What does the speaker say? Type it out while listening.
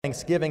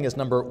Thanksgiving is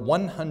number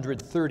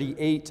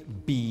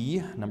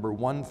 138B, number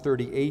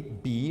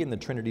 138B in the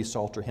Trinity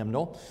Psalter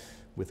hymnal.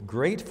 With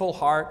grateful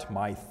heart,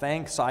 my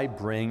thanks I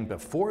bring,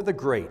 before the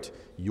great,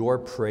 your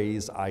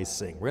praise I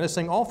sing. We're going to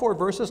sing all four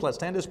verses. Let's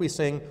stand as we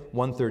sing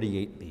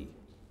 138B.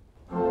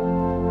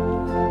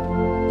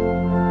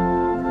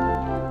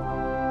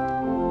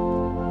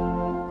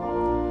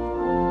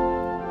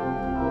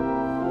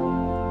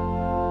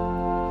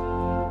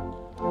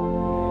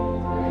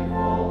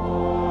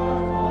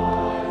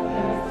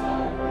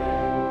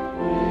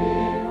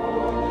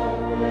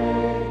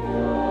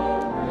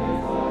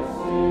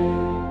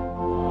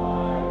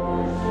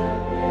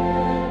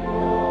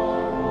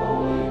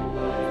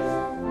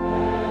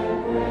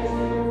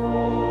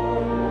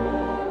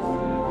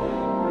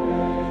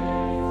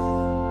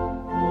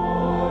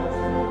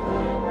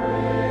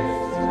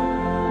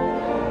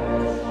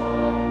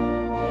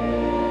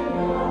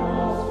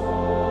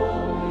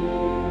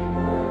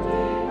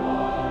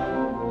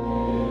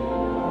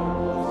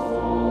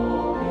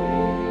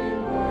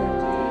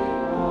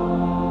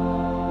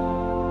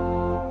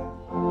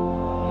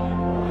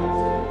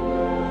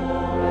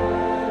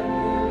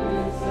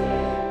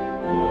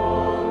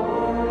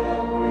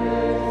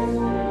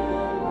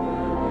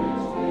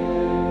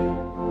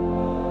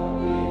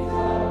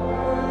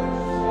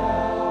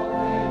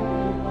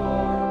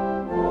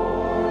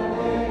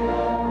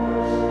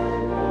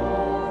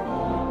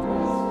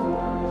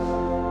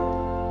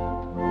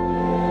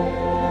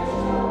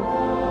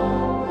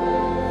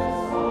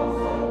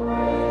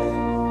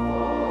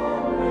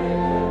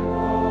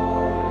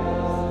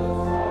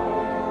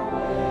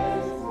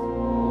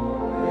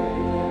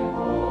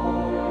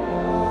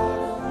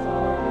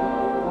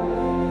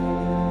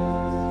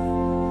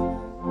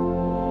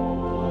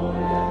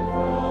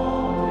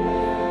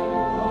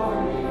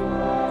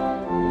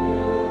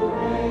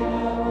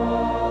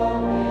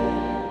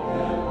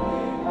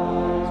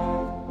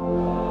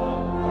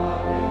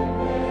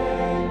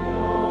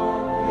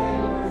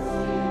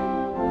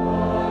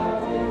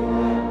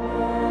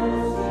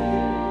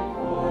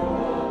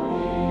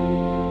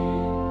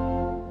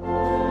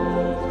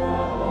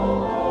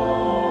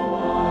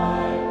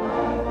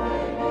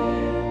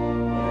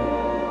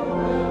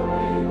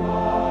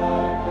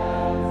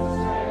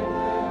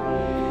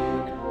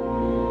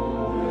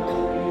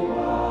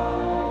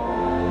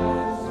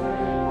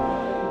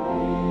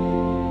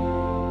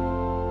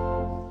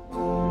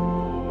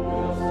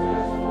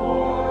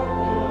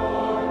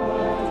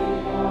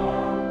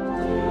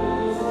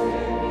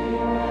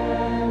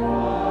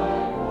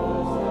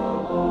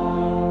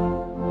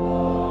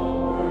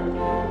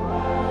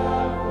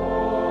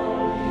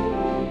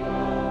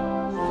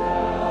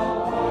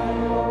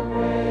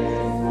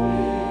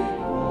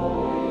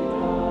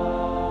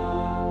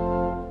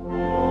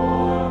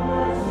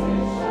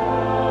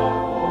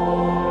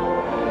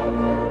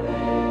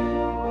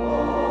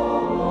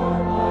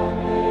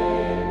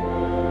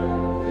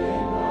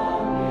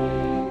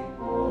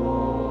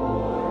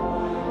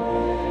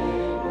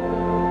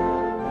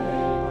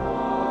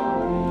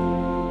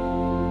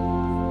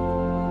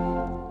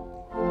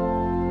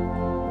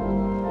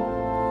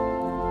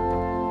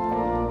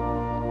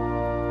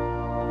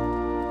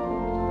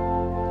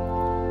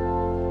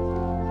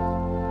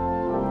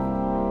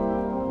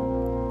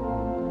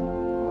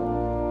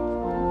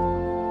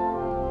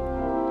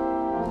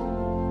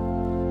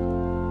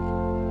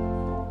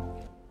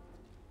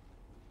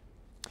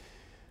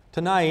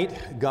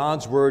 Tonight,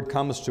 God's Word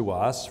comes to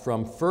us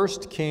from 1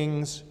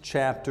 Kings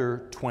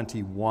chapter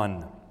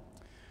 21.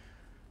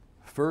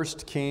 1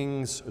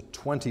 Kings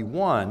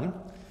 21,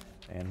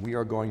 and we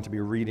are going to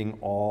be reading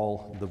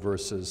all the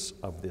verses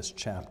of this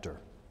chapter.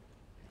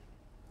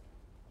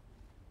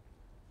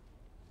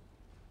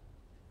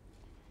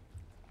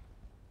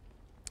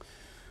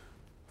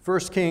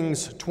 First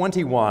Kings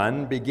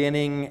 21,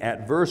 beginning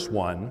at verse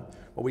 1,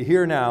 what we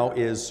hear now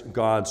is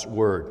God's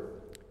Word.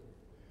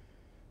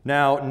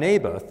 Now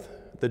Naboth,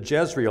 the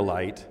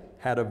Jezreelite,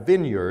 had a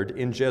vineyard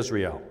in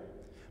Jezreel,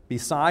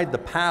 beside the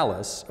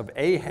palace of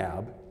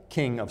Ahab,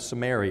 king of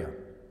Samaria.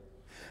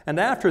 And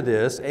after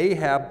this,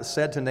 Ahab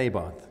said to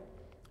Naboth,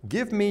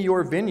 "Give me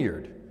your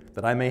vineyard,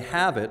 that I may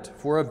have it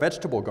for a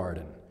vegetable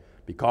garden,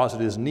 because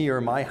it is near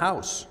my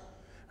house,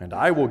 and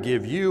I will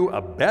give you a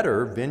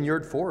better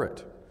vineyard for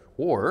it.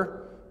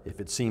 Or, if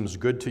it seems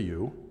good to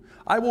you,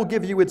 I will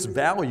give you its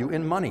value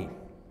in money."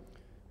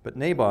 But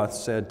Naboth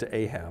said to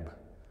Ahab,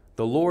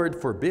 "The Lord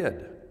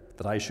forbid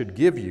that I should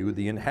give you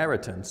the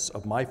inheritance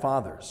of my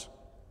fathers."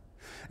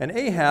 And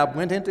Ahab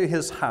went into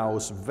his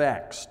house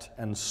vexed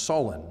and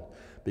sullen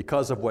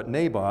because of what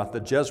Naboth the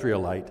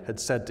Jezreelite had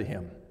said to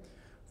him.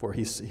 For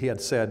he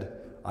had said,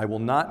 "I will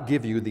not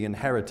give you the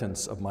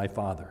inheritance of my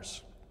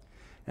fathers."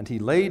 And he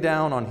lay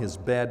down on his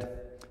bed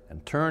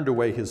and turned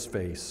away his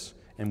face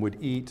and would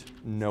eat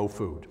no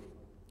food.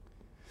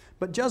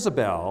 But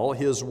Jezebel,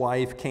 his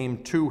wife,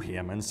 came to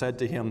him and said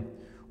to him,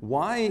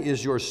 "Why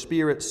is your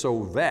spirit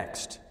so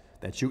vexed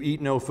that you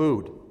eat no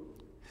food?"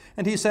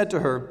 And he said to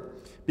her,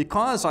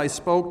 "Because I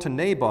spoke to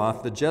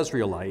Naboth the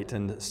Jezreelite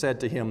and said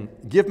to him,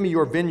 'Give me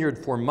your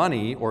vineyard for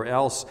money, or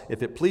else,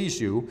 if it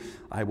please you,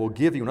 I will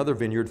give you another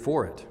vineyard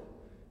for it.'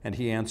 And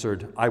he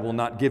answered, 'I will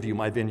not give you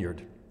my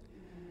vineyard.'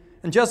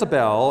 And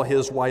Jezebel,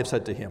 his wife,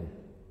 said to him,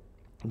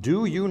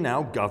 'Do you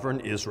now govern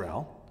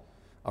Israel?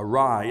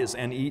 Arise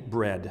and eat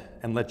bread,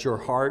 and let your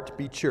heart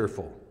be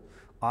cheerful.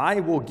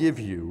 I will give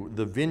you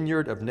the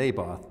vineyard of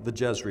Naboth the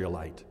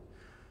Jezreelite.'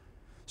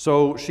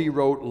 So she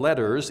wrote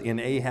letters in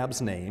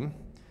Ahab's name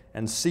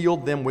and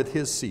sealed them with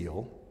his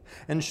seal,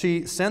 and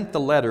she sent the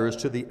letters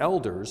to the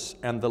elders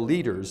and the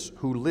leaders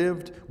who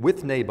lived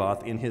with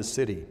Naboth in his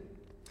city.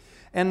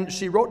 And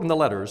she wrote in the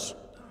letters,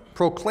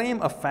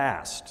 'Proclaim a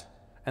fast,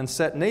 and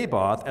set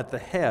Naboth at the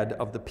head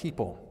of the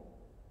people,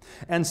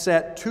 and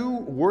set 2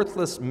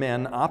 worthless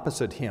men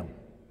opposite him,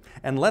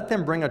 and let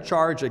them bring a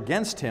charge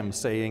against him,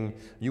 saying,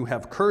 "You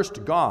have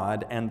cursed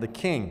God and the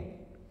king."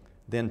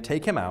 Then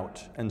take him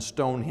out and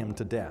stone him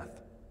to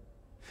death.'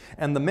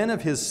 And the men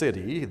of his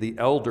city, the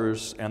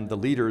elders and the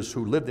leaders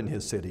who lived in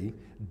his city,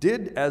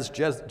 did as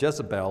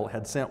Jezebel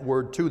had sent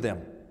word to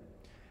them.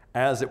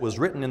 As it was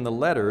written in the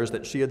letters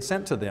that she had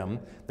sent to them,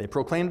 they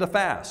proclaimed a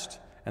fast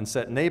and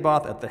set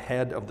Naboth at the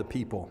head of the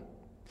people.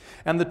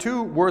 And the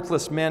 2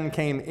 worthless men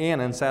came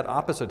in and sat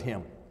opposite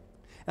him.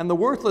 And the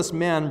worthless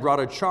men brought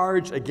a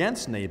charge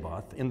against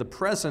Naboth in the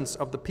presence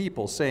of the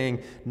people, saying,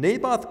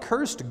 'Naboth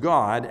cursed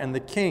God and the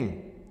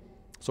king.'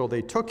 So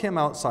they took him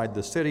outside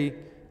the city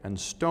and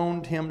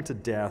stoned him to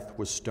death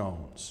with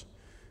stones.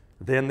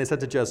 Then they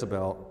sent to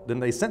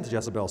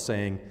Jezebel,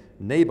 saying,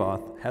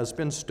 'Naboth has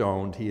been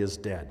stoned, he is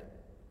dead.'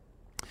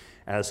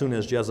 As soon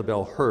as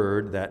Jezebel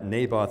heard that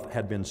Naboth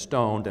had been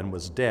stoned and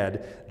was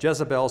dead,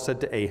 Jezebel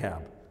said to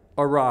Ahab,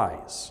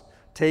 'Arise,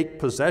 take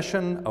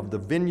possession of the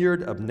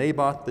vineyard of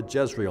Naboth the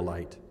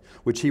Jezreelite,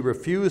 which he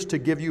refused to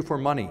give you for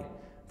money,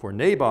 for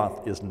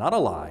Naboth is not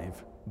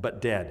alive,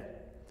 but dead.'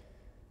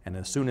 And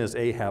as soon as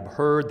Ahab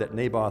heard that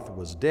Naboth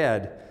was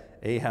dead,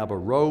 Ahab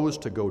arose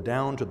to go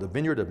down to the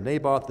vineyard of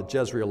Naboth the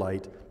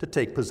Jezreelite to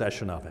take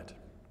possession of it.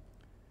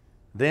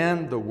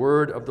 Then the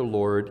word of the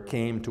Lord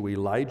came to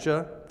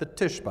Elijah the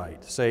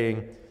Tishbite,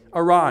 saying,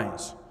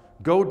 'Arise,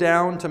 go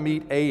down to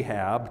meet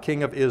Ahab,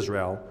 king of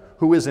Israel,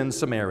 who is in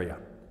Samaria.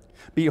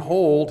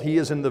 Behold, he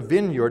is in the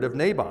vineyard of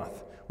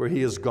Naboth, where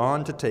he is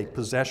gone to take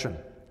possession.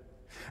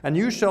 And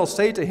you shall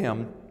say to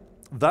him,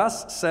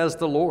 Thus says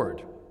the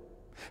Lord,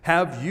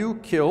 Have you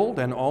killed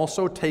and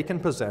also taken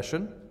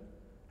possession?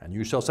 And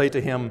you shall say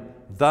to him,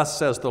 Thus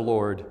says the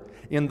Lord,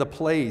 In the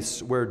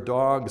place where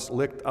dogs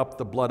licked up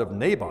the blood of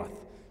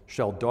Naboth,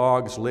 shall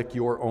dogs lick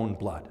your own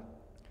blood.'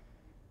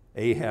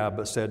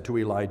 Ahab said to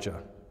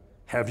Elijah,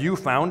 'Have you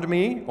found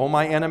me, O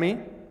my enemy?'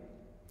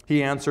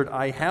 He answered,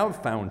 'I have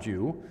found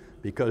you,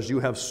 because you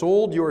have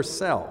sold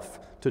yourself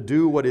to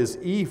do what is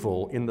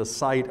evil in the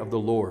sight of the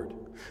Lord.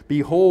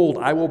 Behold,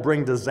 I will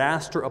bring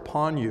disaster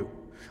upon you.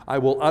 I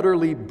will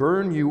utterly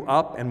burn you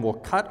up and will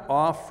cut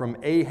off from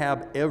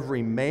Ahab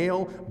every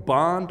male,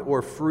 bond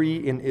or free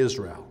in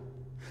Israel.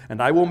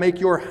 And I will make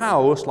your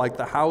house like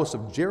the house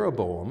of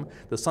Jeroboam,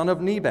 the son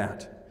of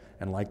Nebat,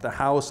 and like the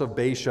house of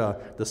Baasha,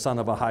 the son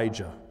of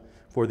Ahijah,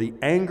 for the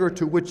anger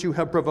to which you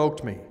have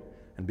provoked me,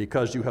 and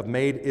because you have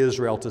made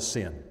Israel to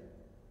sin.'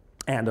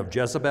 And of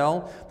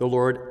Jezebel, the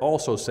Lord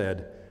also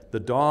said, 'The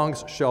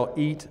dogs shall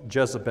eat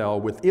Jezebel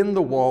within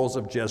the walls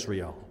of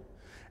Jezreel.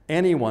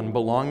 Anyone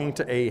belonging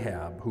to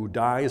Ahab who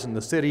dies in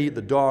the city,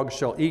 the dogs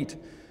shall eat,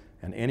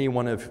 and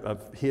anyone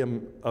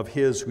of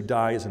his who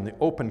dies in the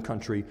open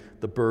country,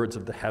 the birds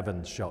of the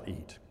heavens shall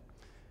eat.'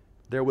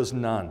 There was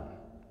none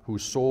who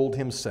sold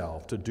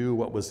himself to do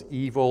what was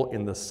evil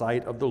in the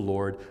sight of the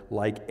Lord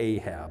like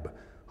Ahab,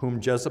 whom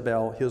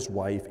Jezebel his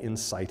wife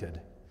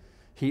incited.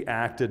 He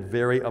acted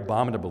very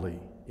abominably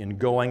in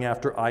going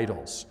after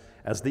idols,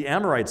 as the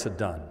Amorites had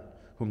done,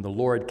 whom the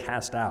Lord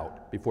cast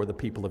out before the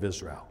people of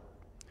Israel.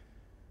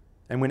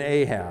 And when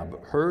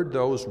Ahab heard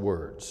those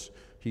words,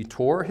 he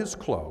tore his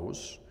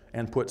clothes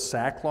and put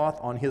sackcloth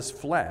on his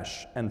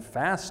flesh and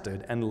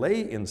fasted and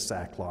lay in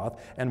sackcloth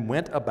and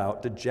went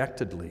about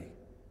dejectedly.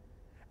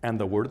 And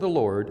the word of the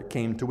Lord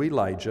came to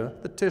Elijah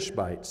the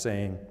Tishbite,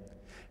 saying,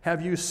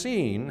 'Have you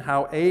seen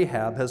how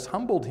Ahab has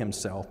humbled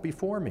himself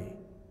before me?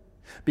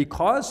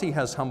 Because he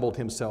has humbled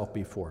himself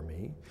before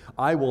me,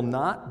 I will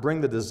not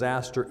bring the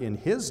disaster in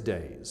his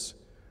days,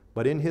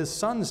 but in his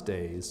son's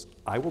days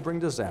I will bring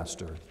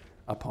disaster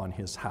upon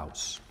his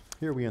house.'"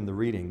 Here we end the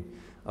reading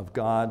of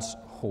God's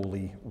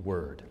holy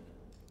word.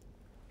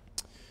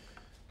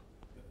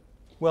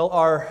 Well,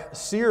 our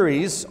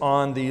series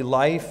on the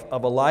life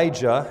of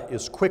Elijah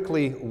is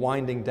quickly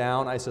winding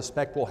down. I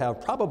suspect we'll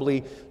have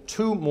probably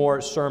 2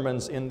 more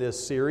sermons in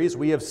this series.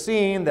 We have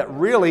seen that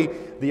really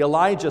the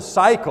Elijah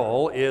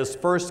cycle is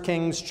 1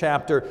 Kings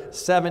chapter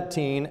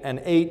 17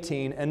 and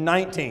 18 and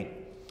 19.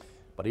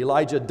 But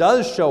Elijah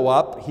does show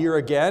up here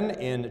again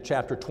in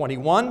chapter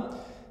 21,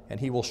 and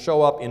he will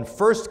show up in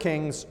 1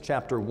 Kings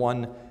chapter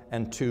 1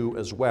 and 2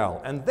 as well.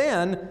 And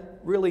then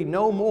really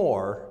no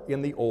more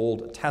in the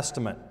Old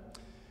Testament.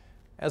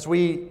 As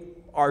we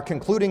are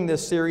concluding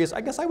this series,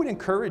 I guess I would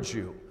encourage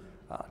you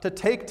to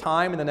take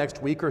time in the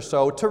next week or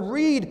so to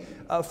read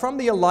from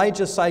the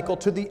Elijah cycle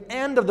to the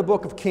end of the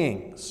book of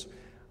Kings.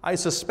 I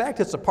suspect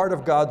it's a part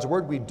of God's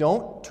Word we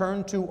don't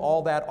turn to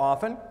all that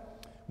often.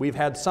 We've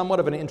had somewhat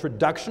of an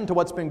introduction to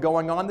what's been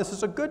going on. This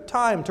is a good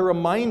time to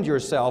remind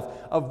yourself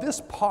of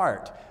this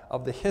part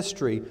of the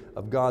history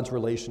of God's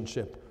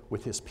relationship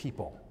with His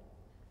people.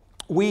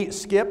 We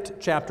skipped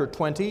chapter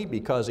 20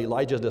 because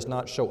Elijah does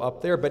not show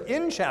up there, but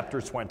in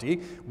chapter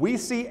 20, we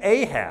see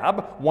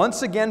Ahab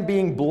once again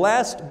being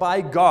blessed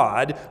by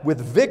God with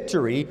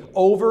victory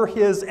over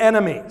his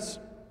enemies.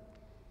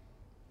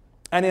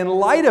 And in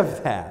light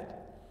of that,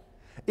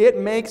 it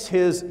makes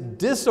his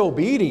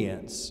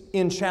disobedience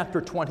in chapter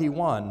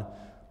 21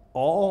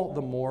 all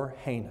the more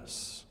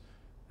heinous,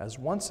 as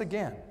once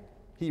again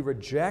he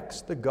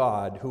rejects the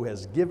God who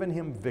has given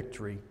him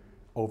victory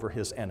over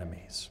his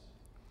enemies.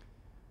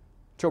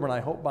 Children,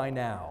 I hope by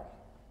now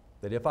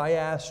that if I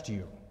asked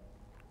you,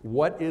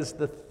 what is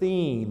the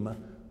theme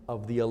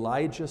of the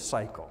Elijah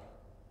cycle,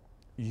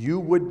 you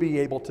would be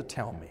able to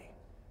tell me,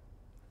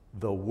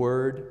 the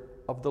word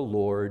of the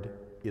Lord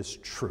is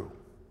true.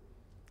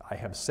 I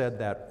have said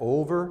that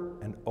over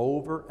and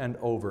over and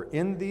over.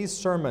 In these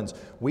sermons,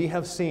 we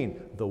have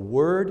seen the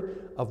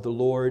word of the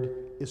Lord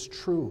is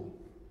true.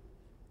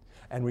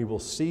 And we will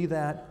see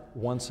that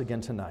once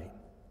again tonight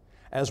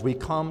as we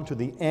come to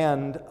the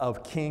end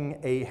of King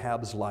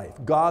Ahab's life.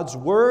 God's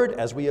word,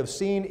 as we have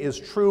seen, is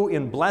true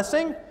in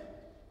blessing,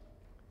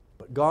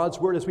 but God's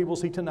word, as we will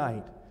see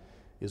tonight,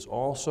 is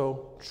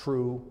also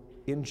true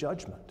in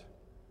judgment,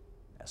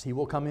 as he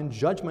will come in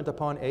judgment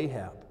upon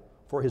Ahab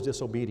for his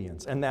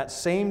disobedience. And that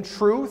same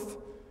truth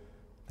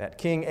that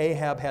King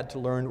Ahab had to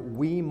learn,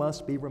 we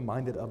must be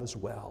reminded of as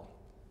well.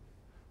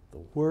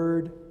 The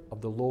word of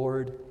the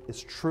Lord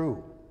is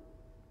true.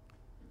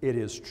 It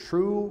is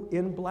true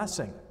in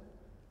blessing.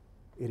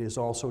 It is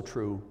also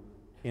true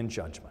in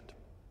judgment.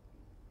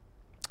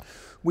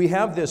 We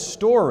have this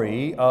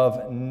story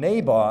of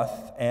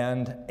Naboth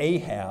and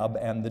Ahab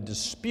and the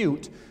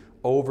dispute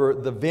over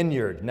the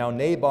vineyard. Now,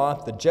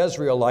 Naboth, the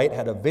Jezreelite,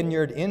 had a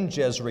vineyard in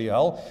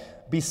Jezreel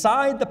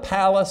beside the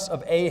palace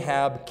of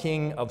Ahab,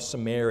 king of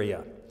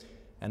Samaria.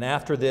 And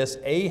after this,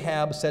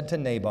 Ahab said to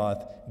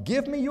Naboth,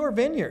 "Give me your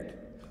vineyard,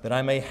 that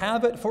I may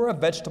have it for a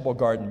vegetable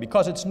garden,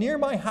 because it's near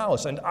my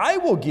house, and I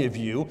will give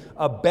you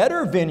a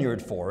better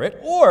vineyard for it,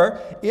 or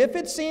if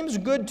it seems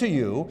good to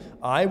you,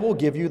 I will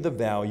give you the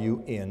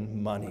value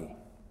in money."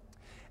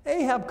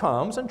 Ahab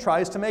comes and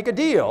tries to make a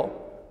deal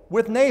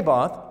with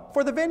Naboth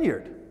for the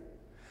vineyard.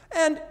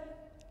 And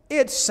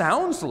it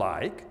sounds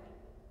like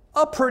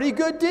a pretty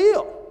good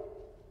deal.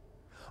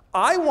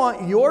 I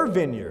want your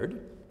vineyard,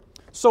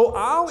 so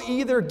I'll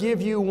either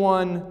give you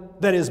one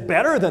that is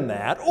better than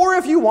that, or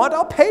if you want,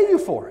 I'll pay you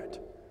for it.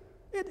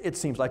 It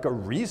seems like a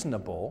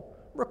reasonable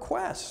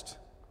request.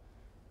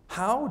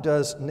 How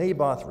does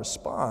Naboth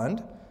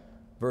respond?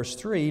 Verse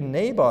 3,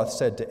 Naboth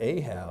said to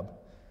Ahab,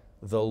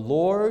 "The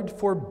Lord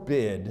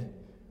forbid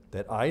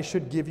that I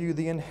should give you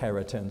the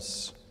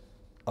inheritance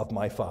of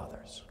my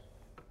fathers."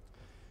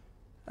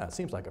 It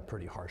seems like a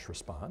pretty harsh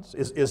response.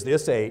 Is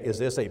this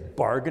a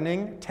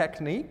bargaining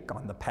technique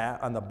on the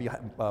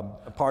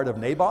part of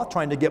Naboth,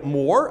 trying to get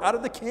more out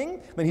of the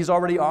king than he's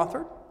already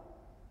offered?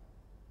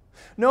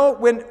 No,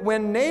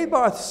 when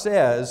Naboth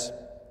says,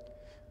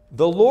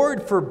 "The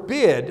Lord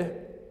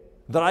forbid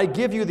that I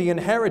give you the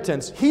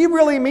inheritance," he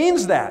really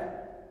means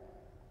that.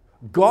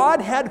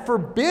 God had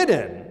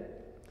forbidden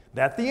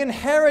that the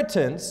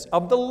inheritance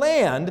of the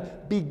land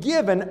be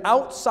given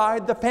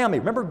outside the family.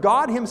 Remember,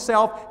 God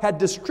himself had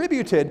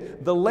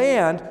distributed the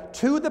land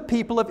to the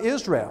people of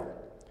Israel,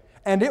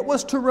 and it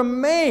was to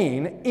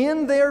remain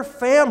in their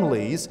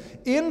families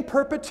in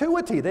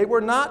perpetuity. They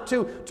were not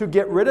to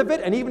get rid of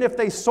it, and even if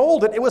they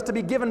sold it, it was to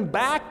be given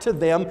back to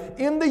them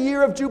in the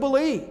year of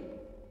Jubilee.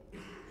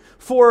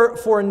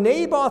 For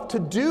Naboth to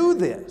do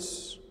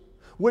this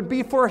would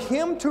be for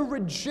him to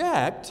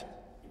reject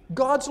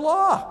God's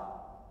law,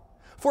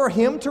 for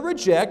him to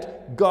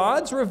reject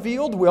God's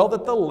revealed will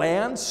that the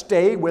land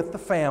stay with the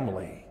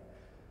family.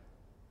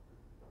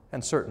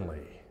 And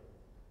certainly,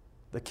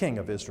 the king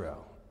of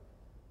Israel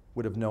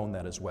would have known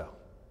that as well.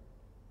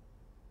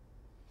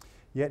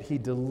 Yet he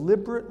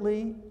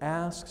deliberately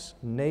asks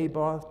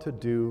Naboth to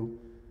do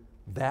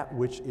that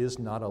which is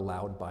not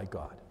allowed by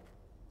God.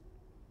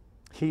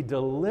 He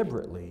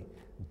deliberately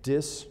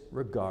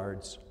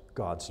disregards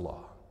God's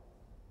law.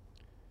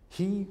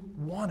 He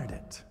wanted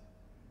it.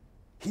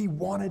 He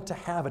wanted to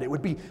have it. It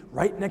would be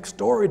right next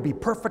door. It would be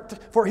perfect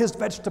for his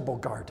vegetable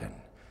garden.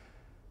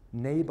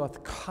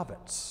 Naboth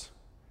covets.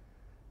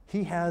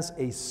 He has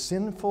a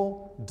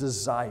sinful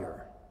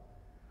desire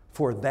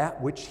for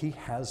that which he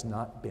has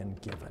not been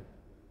given.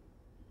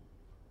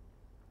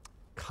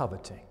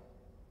 Coveting.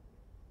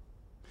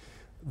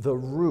 The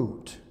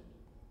root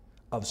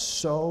of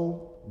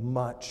so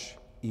much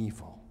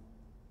evil.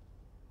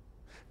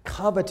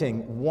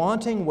 Coveting,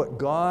 wanting what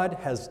God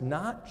has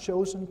not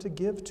chosen to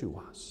give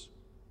to us.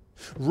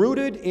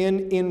 Rooted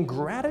in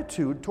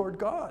ingratitude toward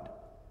God.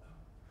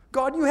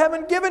 God, you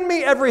haven't given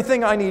me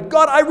everything I need.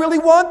 God, I really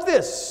want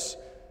this.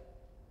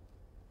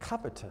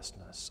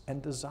 Covetousness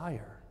and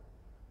desire.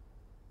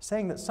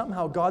 Saying that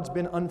somehow God's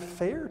been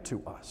unfair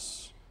to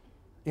us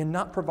in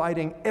not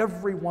providing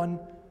every one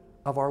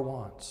of our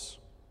wants.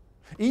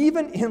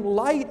 Even in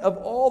light of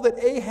all that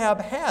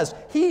Ahab has,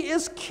 he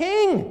is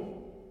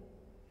king.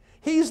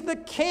 He's the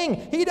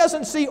king. He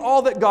doesn't see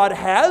all that God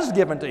has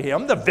given to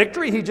him, the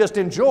victory he just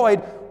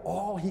enjoyed.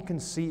 All he can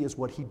see is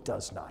what he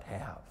does not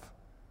have,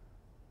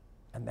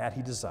 and that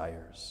he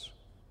desires,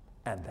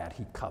 and that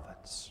he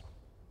covets.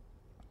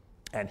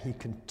 And he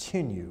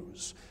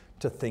continues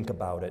to think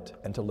about it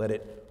and to let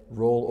it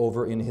roll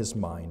over in his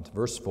mind.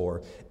 Verse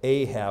 4,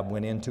 Ahab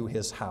went into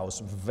his house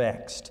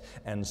vexed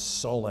and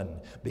sullen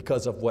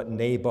because of what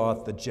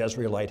Naboth the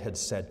Jezreelite had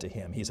said to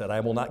him. He said, I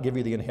will not give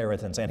you the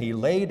inheritance. And he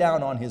lay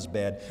down on his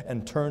bed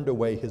and turned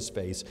away his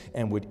face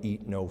and would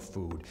eat no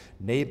food.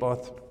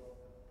 Naboth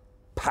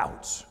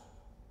pouts.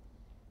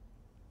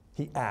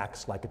 He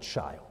acts like a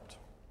child.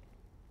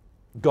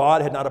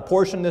 God had not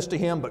apportioned this to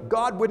him, but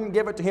God wouldn't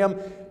give it to him.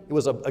 It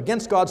was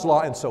against God's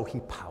law, and so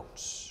he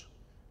pouts.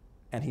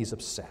 And he's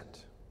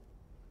upset.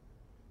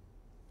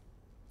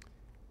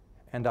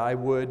 And I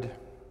would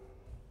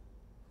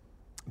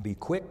be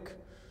quick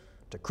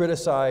to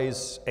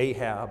criticize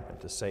Ahab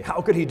and to say,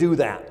 how could he do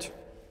that?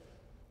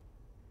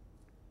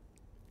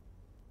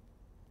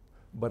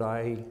 But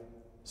I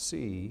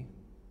see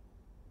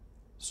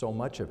so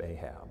much of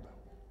Ahab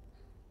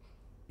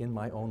in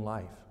my own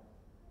life.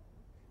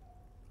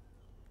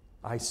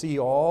 I see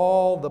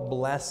all the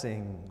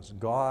blessings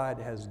God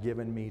has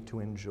given me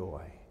to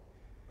enjoy.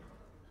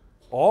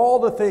 All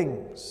the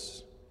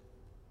things.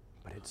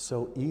 But it's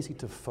so easy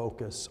to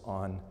focus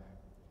on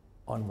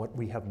what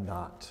we have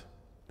not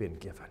been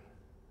given.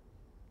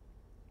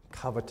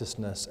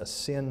 Covetousness, a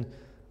sin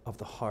of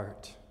the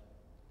heart,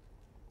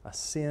 a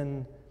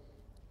sin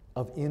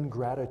of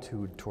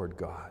ingratitude toward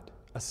God,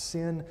 a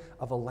sin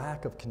of a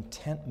lack of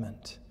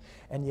contentment,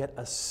 and yet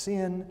a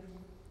sin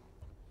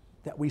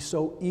that we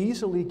so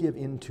easily give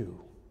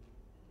into,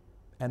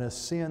 and a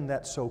sin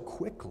that so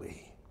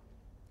quickly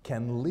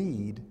can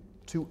lead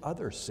to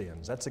other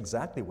sins. That's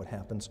exactly what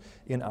happens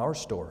in our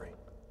story.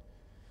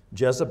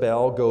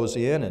 Jezebel goes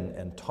in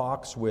and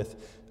talks with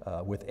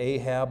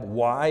Ahab.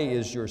 Why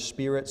is your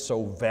spirit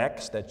so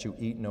vexed that you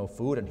eat no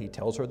food? And he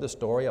tells her the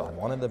story. I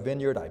wanted the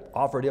vineyard. I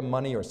offered him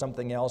money or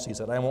something else. He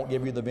said, I won't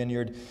give you the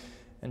vineyard.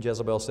 And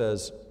Jezebel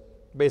says,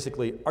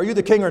 basically, are you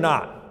the king or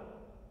not?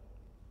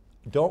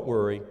 Don't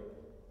worry.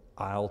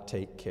 I'll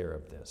take care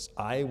of this.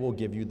 I will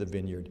give you the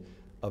vineyard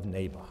of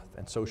Naboth.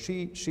 And so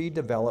she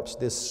develops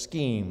this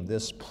scheme,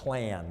 this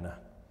plan.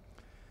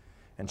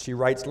 And she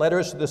writes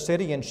letters to the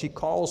city, and she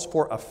calls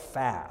for a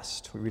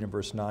fast. We read in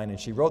verse 9, and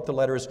she wrote the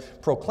letters,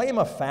 proclaim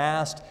a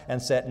fast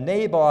and set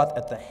Naboth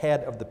at the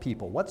head of the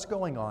people. What's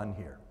going on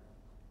here?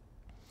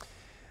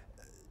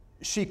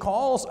 She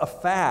calls a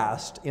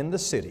fast in the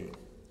city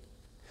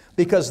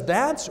because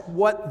that's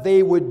what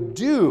they would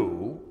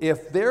do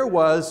if there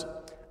was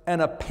an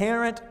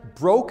apparent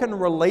broken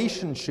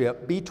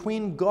relationship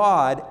between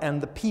God and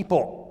the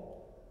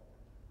people.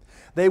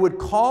 They would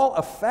call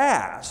a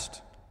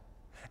fast,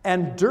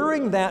 and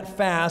during that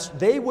fast,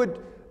 they would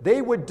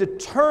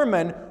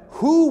determine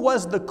who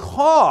was the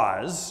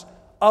cause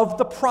of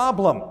the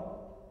problem.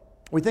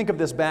 We think of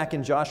this back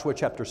in Joshua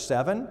chapter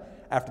 7,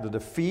 after the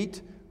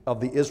defeat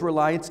of the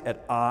Israelites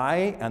at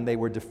Ai, and they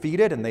were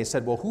defeated, and they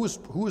said, well, who's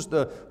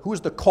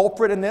the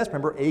culprit in this?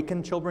 Remember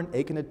Achan, children?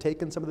 Achan had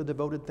taken some of the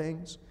devoted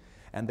things.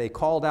 And they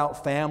called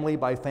out family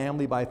by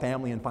family by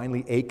family, and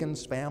finally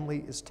Achan's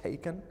family is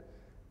taken.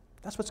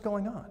 That's what's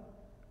going on.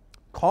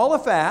 Call a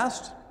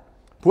fast,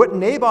 put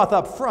Naboth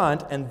up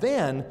front, and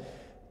then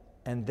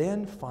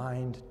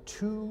find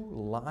two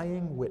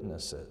lying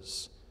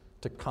witnesses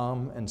to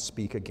come and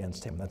speak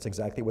against him. That's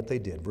exactly what they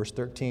did. Verse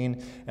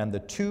 13, and the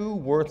two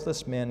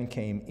worthless men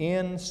came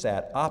in,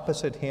 sat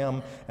opposite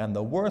him, and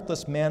the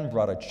worthless men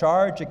brought a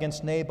charge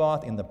against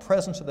Naboth in the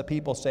presence of the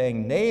people,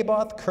 saying,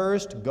 Naboth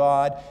cursed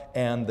God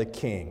and the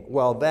king.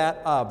 Well,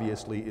 that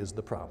obviously is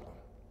the problem.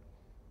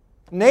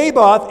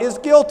 Naboth is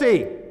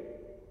guilty.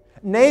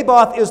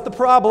 Naboth is the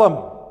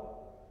problem.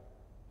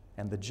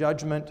 And the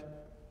judgment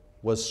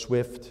was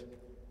swift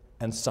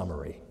and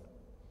summary.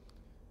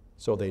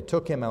 So they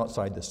took him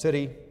outside the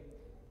city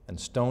and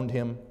stoned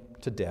him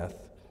to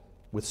death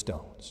with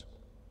stones.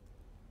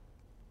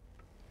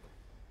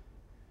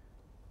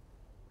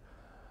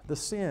 The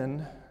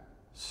sin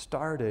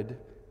started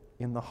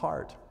in the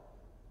heart.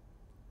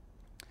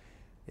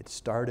 It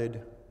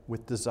started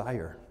with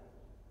desire,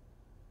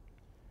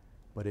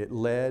 but it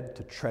led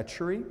to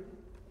treachery,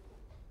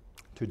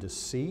 to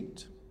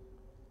deceit,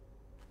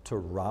 to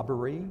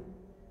robbery,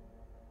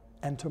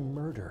 and to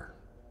murder.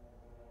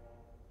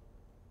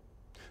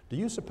 Do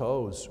you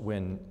suppose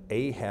when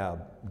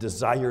Ahab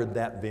desired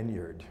that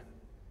vineyard,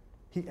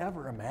 he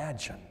ever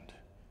imagined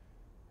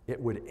it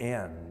would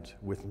end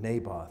with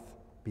Naboth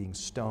being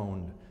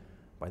stoned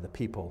by the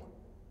people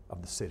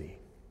of the city?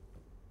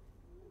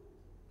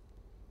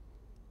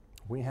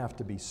 We have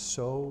to be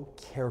so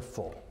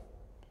careful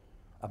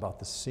about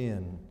the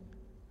sin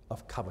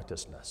of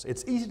covetousness.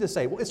 It's easy to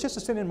say, well, it's just a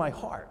sin in my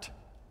heart.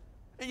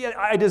 Yeah,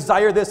 I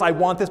desire this, I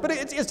want this, but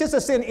it's just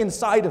a sin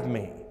inside of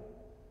me.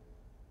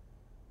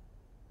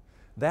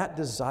 That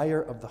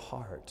desire of the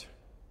heart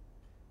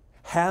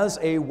has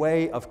a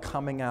way of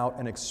coming out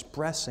and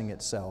expressing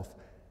itself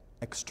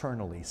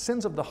externally.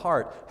 Sins of the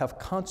heart have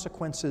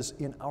consequences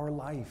in our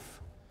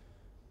life.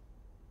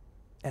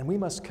 And we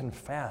must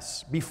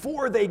confess,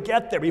 before they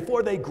get there,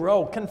 before they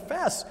grow,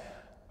 confess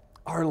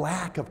our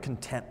lack of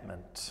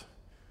contentment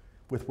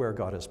with where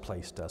God has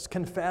placed us.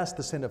 Confess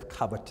the sin of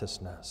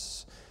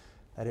covetousness,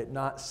 that it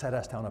not set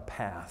us down a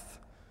path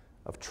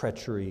of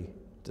treachery,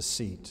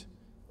 deceit,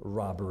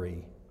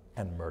 robbery,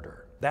 and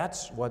murder.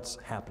 That's what's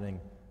happening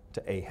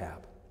to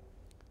Ahab.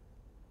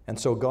 And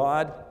so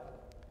God,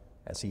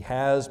 as he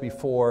has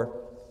before,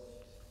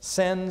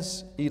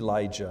 sends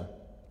Elijah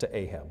to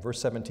Ahab.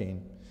 Verse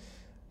 17,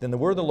 then the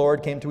word of the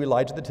Lord came to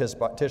Elijah the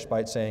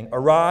Tishbite, saying,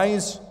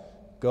 arise,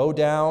 go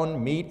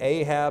down, meet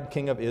Ahab,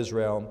 king of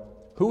Israel,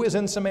 who is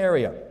in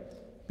Samaria.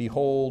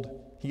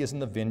 Behold, he is in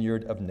the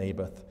vineyard of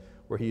Naboth,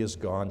 where he is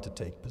gone to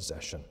take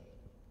possession.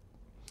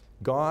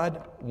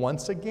 God,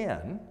 once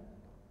again,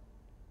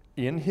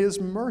 in his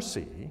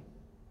mercy,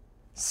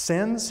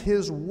 sends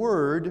his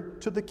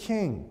word to the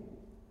king.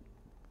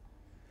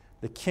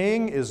 The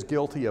king is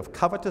guilty of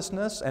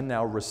covetousness and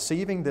now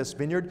receiving this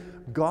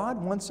vineyard.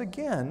 God, once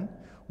again,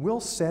 will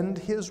send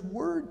his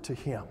word to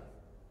him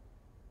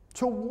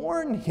to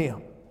warn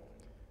him.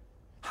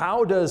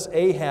 How does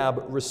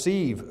Ahab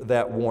receive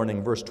that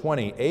warning? Verse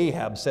 20,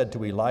 Ahab said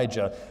to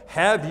Elijah,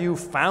 have you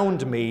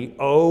found me,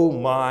 O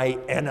my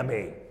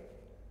enemy?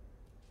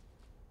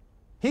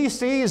 He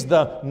sees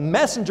the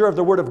messenger of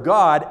the word of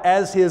God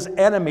as his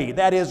enemy.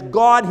 That is,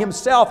 God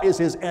himself is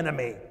his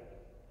enemy.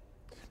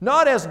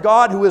 Not as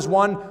God who is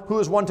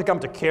one to come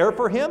to care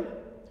for him,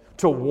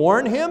 to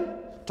warn him,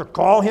 to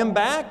call him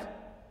back.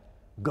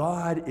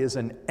 God is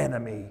an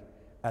enemy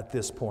at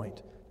this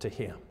point to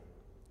him.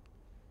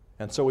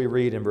 And so we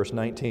read in verse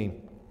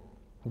 19,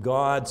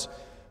 God's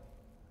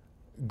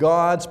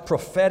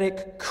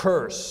prophetic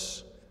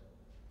curse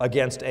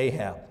against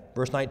Ahab.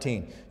 Verse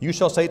 19, you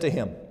shall say to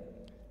him,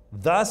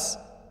 thus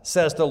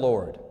says the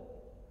Lord,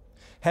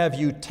 have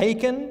you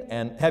killed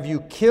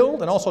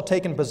and also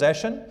taken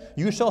possession?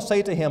 You shall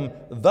say to him,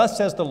 thus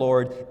says the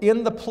Lord,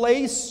 in the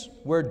place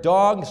where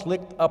dogs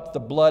licked up the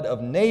blood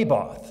of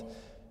Naboth,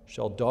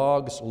 shall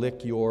dogs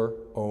lick your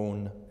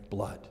own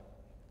blood.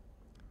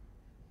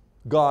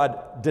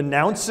 God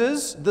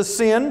denounces the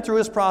sin through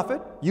his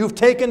prophet. You've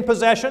taken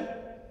possession.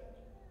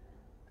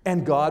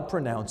 And God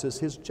pronounces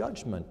his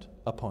judgment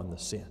upon the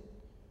sin.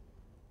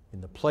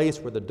 In the place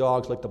where the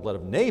dogs lick the blood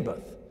of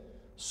Naboth,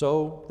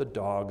 so the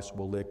dogs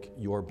will lick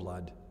your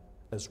blood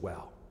as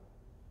well.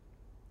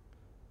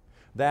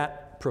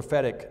 That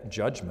prophetic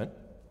judgment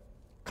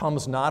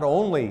comes not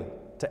only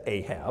to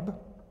Ahab,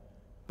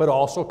 but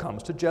also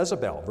comes to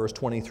Jezebel. Verse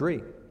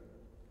 23.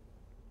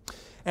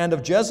 And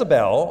of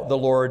Jezebel, the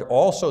Lord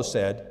also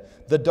said,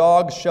 the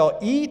dogs shall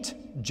eat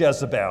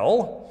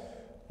Jezebel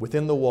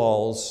within the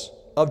walls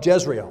of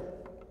Jezreel.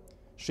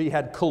 She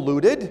had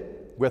colluded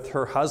with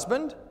her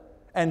husband,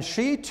 and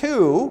she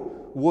too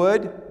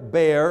would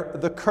bear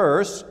the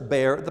curse,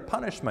 bear the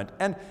punishment.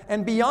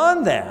 And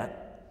beyond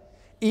that,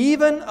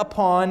 even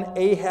upon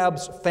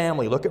Ahab's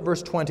family. Look at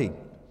verse 20.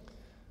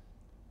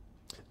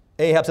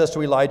 Ahab says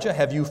to Elijah,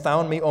 have you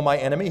found me, O my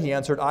enemy? He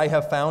answered, I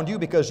have found you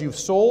because you've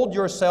sold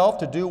yourself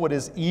to do what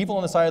is evil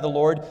in the sight of the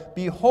Lord.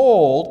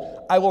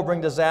 Behold, I will bring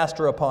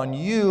disaster upon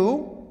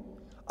you.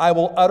 I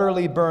will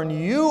utterly burn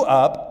you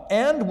up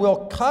and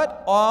will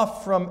cut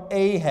off from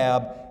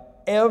Ahab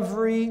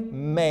every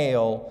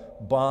male,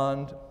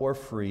 bond or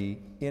free,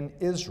 in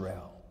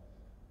Israel.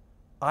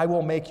 I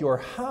will make your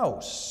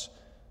house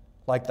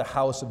like the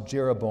house of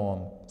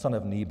Jeroboam, son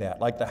of Nebat,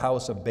 like the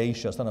house of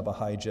Baasha, son of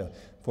Ahijah,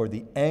 for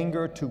the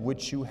anger to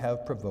which you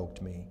have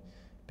provoked me,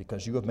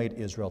 because you have made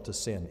Israel to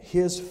sin.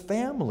 His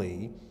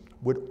family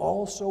would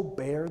also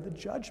bear the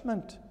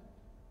judgment.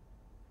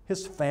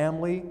 His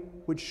family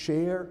would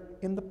share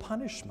in the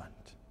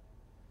punishment.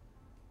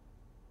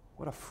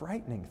 What a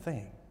frightening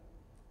thing.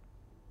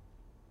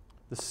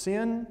 The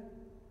sin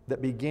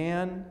that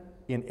began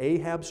in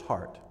Ahab's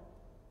heart,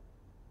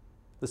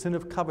 the sin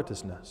of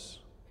covetousness,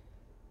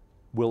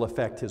 will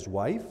affect his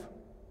wife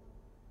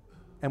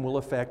and will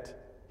affect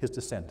his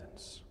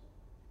descendants.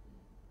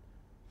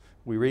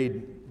 We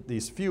read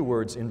these few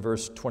words in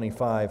verse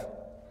 25,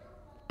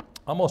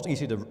 almost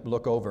easy to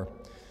look over.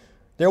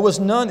 There was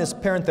none, is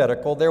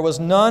parenthetical, there was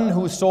none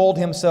who sold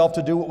himself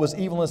to do what was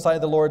evil in the sight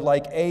of the Lord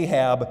like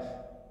Ahab,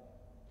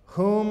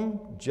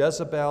 whom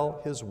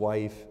Jezebel his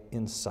wife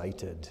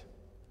incited.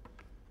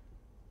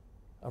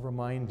 A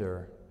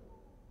reminder,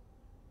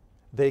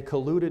 they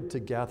colluded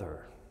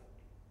together.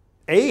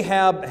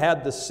 Ahab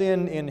had the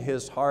sin in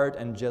his heart,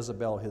 and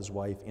Jezebel, his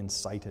wife,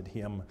 incited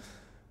him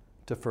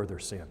to further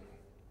sin.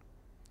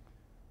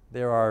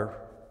 There are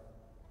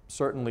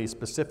certainly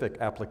specific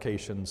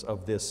applications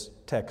of this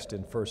text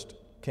in 1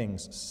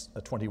 Kings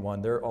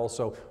 21. There are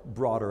also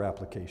broader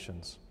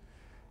applications.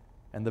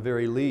 And the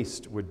very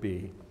least would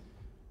be,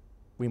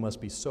 we must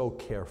be so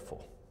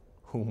careful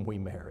whom we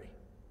marry.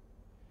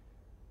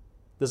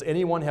 Does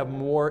anyone have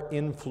more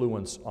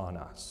influence on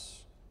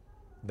us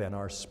than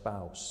our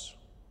spouse?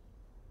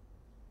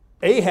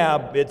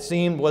 Ahab, it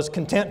seemed, was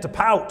content to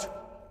pout,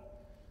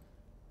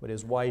 but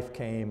his wife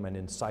came and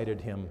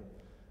incited him,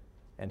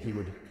 and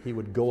he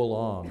would go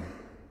along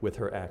with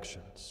her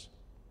actions.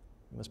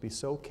 You must be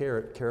so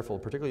careful,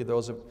 particularly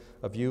those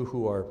of you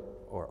who are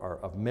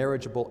of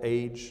marriageable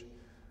age.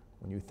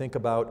 When you think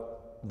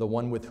about the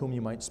one with whom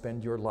you might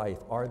spend your life,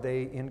 are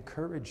they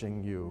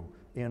encouraging you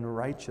in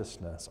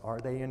righteousness? Are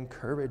they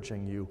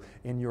encouraging you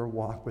in your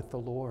walk with the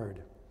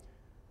Lord?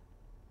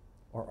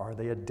 Or are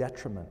they a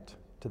detriment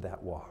to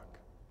that walk?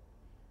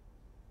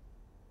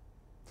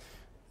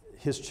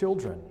 His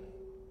children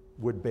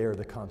would bear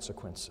the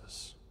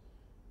consequences.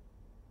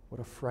 What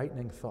a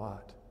frightening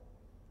thought.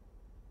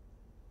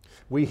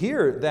 We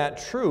hear that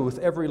truth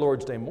every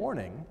Lord's Day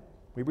morning.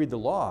 We read the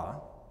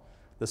law,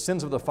 the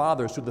sins of the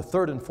fathers through the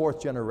third and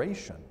fourth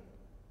generation.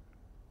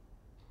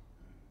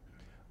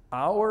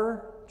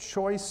 Our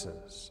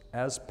choices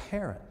as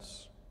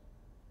parents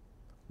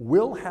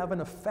will have an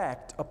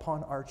effect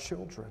upon our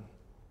children.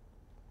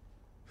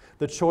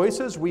 The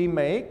choices we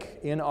make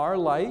in our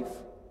life,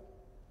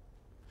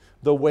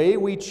 the way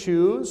we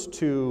choose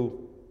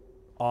to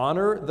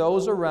honor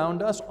those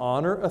around us,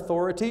 honor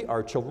authority,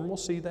 our children will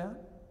see that.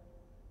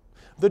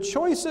 The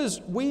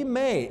choices we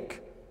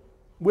make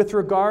with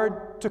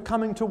regard to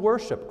coming to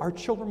worship, our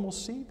children will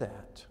see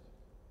that.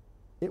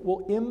 It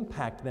will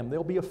impact them.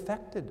 They'll be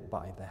affected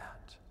by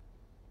that.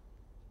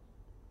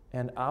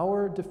 And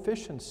our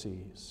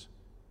deficiencies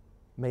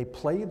may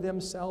play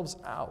themselves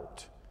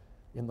out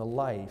in the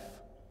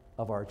life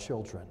of our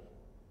children.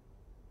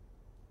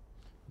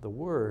 The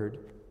word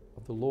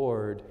of the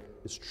Lord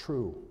is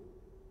true.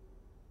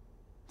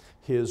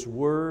 His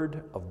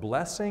word of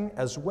blessing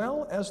as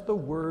well as the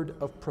word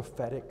of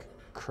prophetic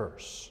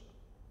curse.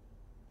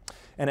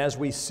 And as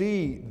we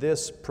see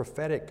this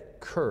prophetic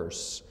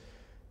curse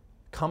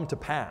come to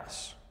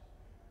pass,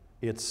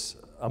 it's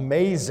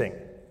amazing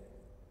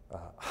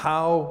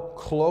how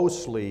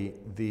closely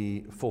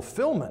the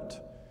fulfillment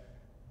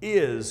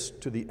is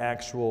to the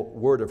actual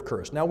word of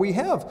curse. Now we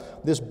have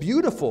this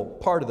beautiful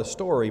part of the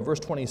story, verse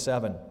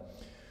 27.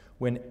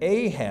 When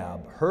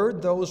Ahab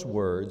heard those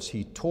words,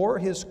 he tore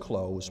his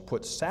clothes,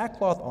 put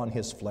sackcloth on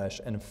his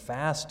flesh, and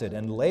fasted,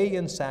 and lay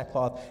in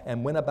sackcloth,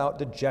 and went about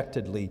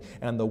dejectedly.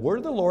 And the word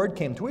of the Lord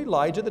came to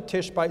Elijah the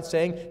Tishbite,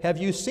 saying, Have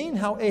you seen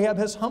how Ahab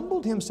has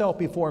humbled himself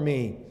before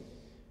me?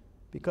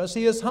 Because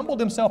he has humbled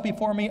himself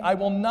before me, I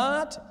will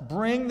not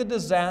bring the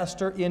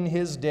disaster in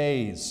his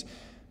days,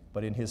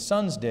 but in his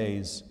son's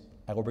days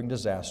I will bring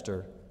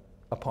disaster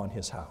upon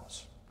his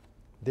house.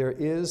 There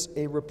is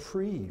a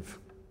reprieve.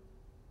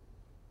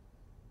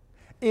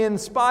 In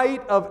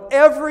spite of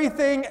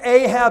everything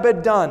Ahab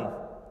had done,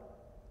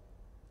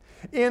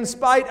 in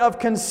spite of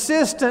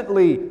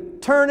consistently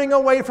turning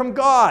away from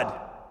God,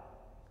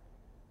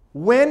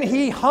 when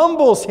he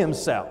humbles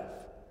himself,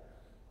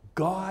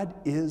 God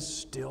is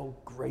still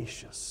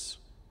gracious.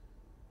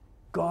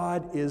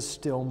 God is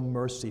still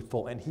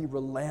merciful, and he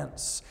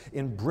relents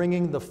in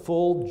bringing the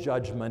full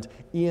judgment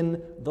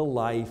in the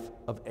life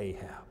of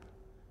Ahab.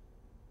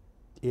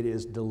 It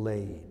is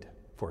delayed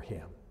for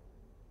him.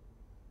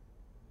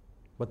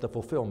 But the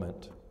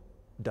fulfillment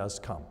does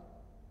come.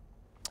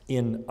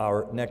 In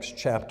our next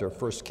chapter,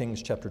 1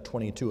 Kings chapter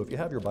 22, if you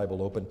have your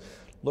Bible open,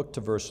 look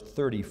to verse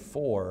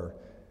 34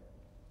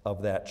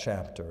 of that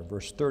chapter,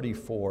 verse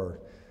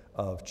 34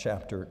 of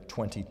chapter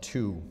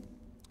 22.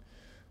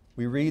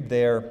 We read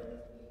there,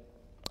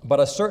 But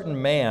a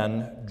certain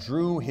man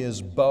drew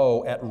his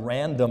bow at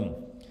random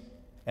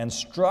and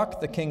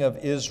struck the king of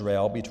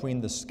Israel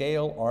between the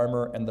scale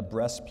armor and the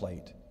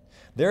breastplate.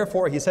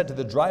 Therefore he said to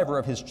the driver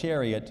of his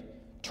chariot,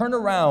 Turn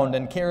around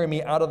and carry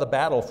me out of the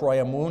battle, for I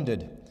am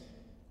wounded.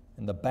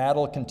 And the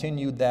battle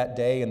continued that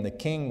day, and the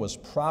king was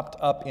propped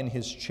up in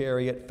his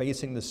chariot,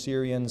 facing the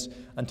Syrians,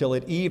 until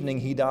at evening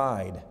he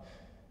died.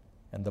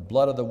 And the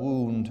blood of the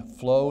wound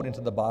flowed into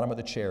the bottom of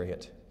the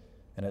chariot.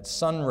 And at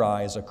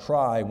sunrise a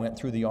cry went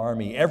through the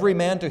army, Every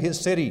man to his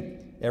city,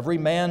 every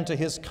man to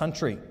his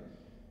country.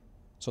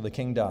 So the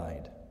king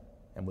died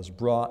and was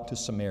brought to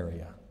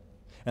Samaria.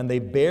 And they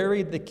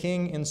buried the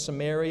king in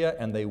Samaria,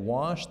 and they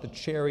washed the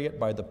chariot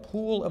by the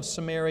pool of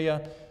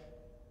Samaria,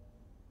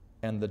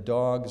 and the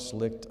dogs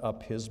licked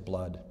up his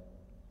blood,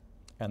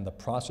 and the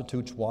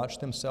prostitutes washed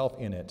themselves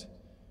in it,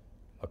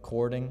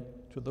 according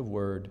to the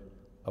word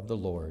of the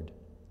Lord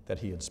that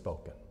he had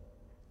spoken.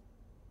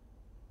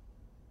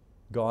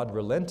 God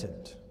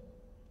relented,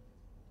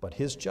 but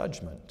his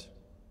judgment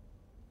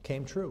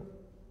came true.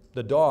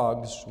 The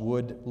dogs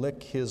would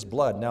lick his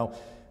blood.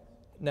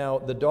 Now,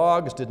 the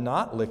dogs did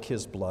not lick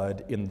his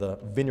blood in the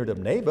vineyard of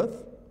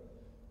Naboth,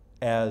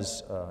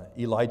 as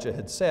Elijah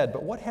had said.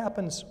 But what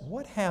happens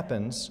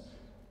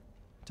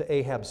to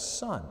Ahab's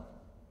son?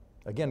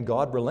 Again,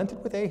 God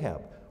relented with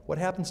Ahab. What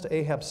happens to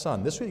Ahab's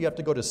son? This week you have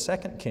to go to 2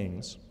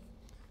 Kings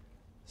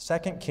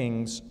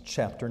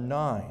chapter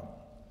 9.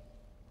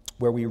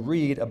 where we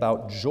read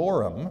about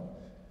Joram,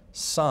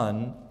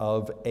 son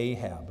of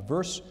Ahab.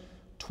 Verse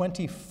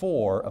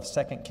 24 of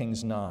 2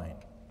 Kings 9.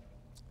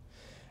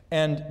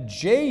 And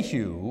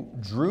Jehu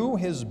drew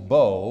his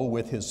bow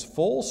with his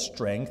full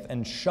strength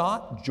and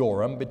shot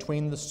Joram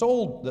between the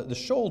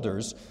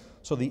shoulders,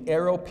 so the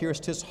arrow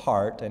pierced his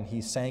heart, and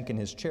he sank in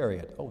his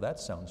chariot. Oh, that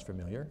sounds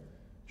familiar.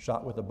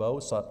 Shot with a bow,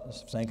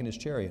 sank in his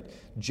chariot.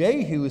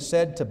 Jehu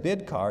said to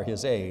Bidkar,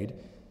 his aide,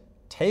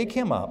 "Take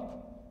him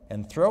up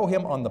and throw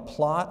him on the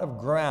plot of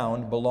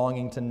ground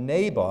belonging to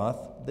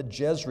Naboth the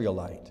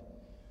Jezreelite.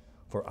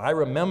 For I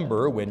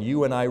remember when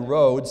you and I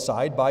rode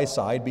side by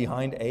side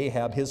behind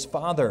Ahab his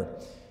father,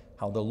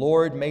 how the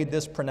Lord made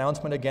this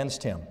pronouncement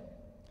against him.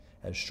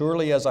 As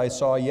surely as I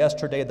saw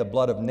yesterday the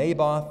blood of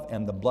Naboth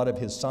and the blood of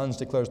his sons,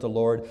 declares the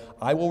Lord,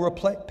 I will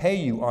repay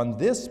you on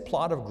this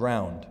plot of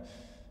ground.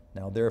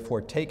 Now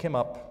therefore take him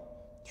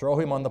up, throw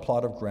him on the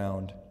plot of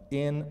ground,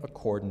 in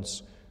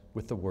accordance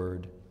with the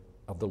word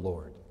of the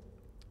Lord."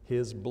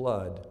 His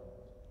blood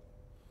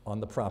on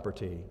the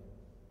property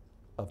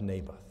of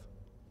Naboth.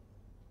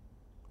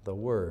 The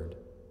word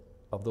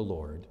of the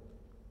Lord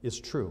is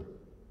true.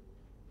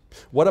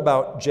 What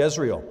about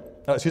Jezebel?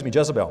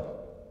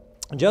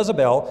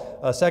 Jezebel,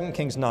 2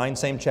 Kings 9,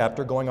 same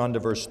chapter, going on to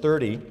verse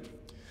 30.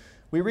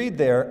 We read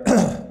there,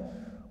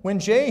 "When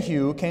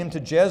Jehu came to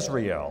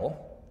Jezreel,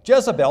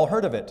 Jezebel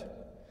heard of it,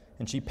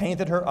 and she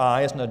painted her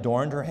eyes and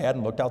adorned her head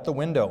and looked out the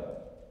window.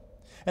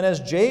 And as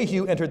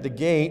Jehu entered the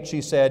gate,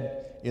 she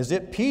said, 'Is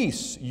it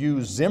peace,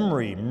 you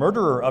Zimri,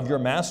 murderer of your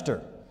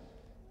master?'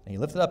 And he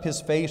lifted up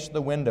his face to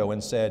the window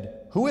and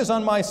said, 'Who is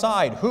on my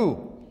side?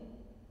 Who?'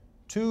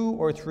 2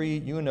 or 3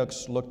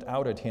 eunuchs looked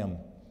out at him,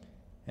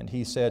 and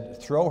he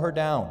said, 'Throw her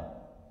down.'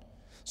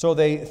 So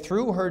they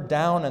threw her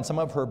down, and some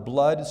of her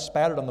blood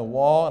spattered on the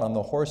wall and on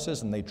the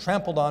horses, and they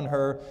trampled on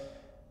her.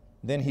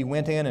 Then he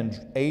went in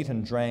and ate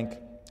and drank,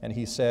 and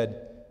he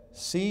said,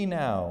 'See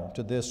now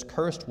to this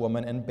cursed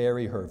woman and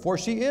bury her, for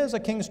she is a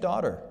king's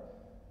daughter.'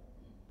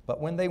 But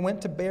when they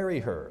went to bury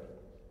her,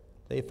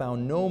 they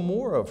found no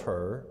more of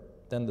her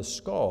than the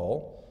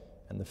skull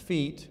and the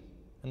feet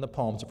and the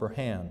palms of her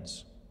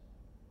hands.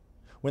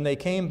 When they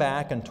came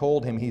back and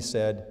told him, he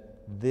said,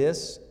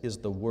 'This is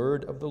the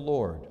word of the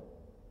Lord,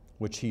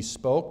 which he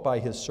spoke by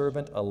his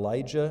servant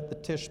Elijah the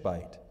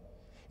Tishbite.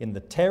 In the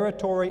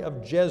territory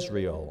of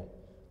Jezreel,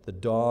 the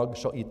dog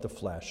shall eat the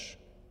flesh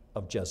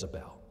of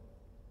Jezebel.'"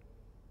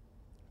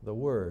 The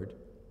word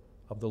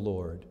of the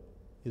Lord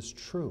is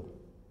true.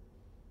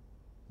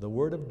 The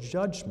word of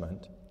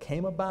judgment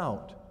came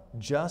about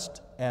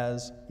just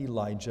as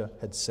Elijah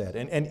had said.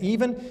 And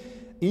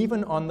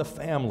even on the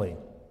family,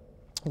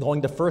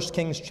 going to 1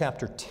 Kings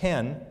chapter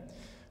 10,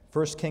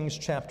 1 Kings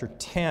chapter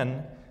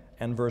 10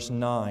 and verse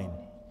 9.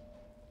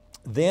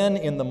 "Then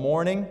in the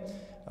morning,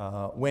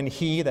 when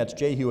he," that's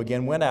Jehu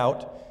again, "went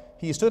out,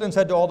 he stood and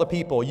said to all the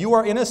people, 'You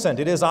are innocent.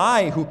 It is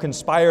I who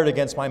conspired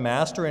against my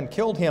master and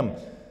killed him.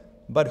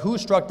 But who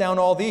struck down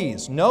all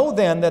these? Know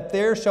then that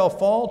there shall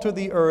fall to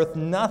the earth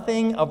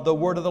nothing of the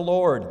word of the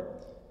Lord,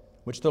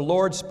 which the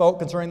Lord spoke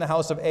concerning the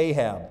house of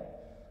Ahab.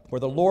 For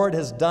the Lord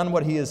has done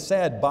what he has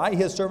said by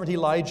his servant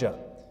Elijah.'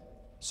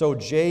 So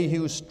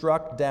Jehu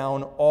struck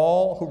down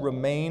all who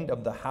remained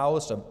of the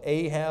house of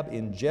Ahab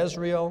in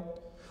Jezreel,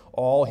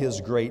 all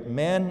his great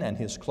men and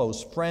his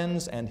close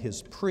friends and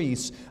his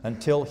priests,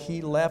 until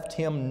he left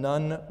him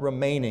none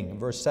remaining."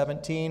 Verse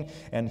 17,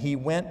 "And he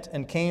went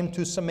and came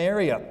to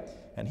Samaria,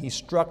 and he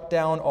struck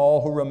down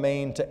all who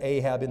remained to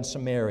Ahab in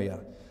Samaria,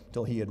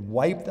 till he had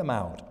wiped them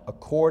out,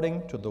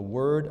 according to the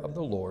word of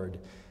the Lord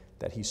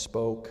that he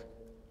spoke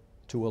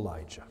to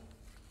Elijah."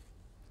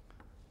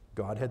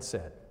 God had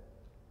said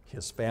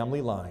his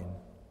family line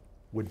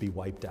would be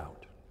wiped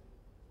out.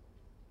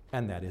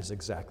 And that is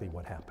exactly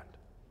what happened.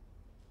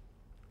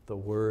 The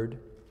word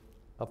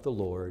of the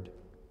Lord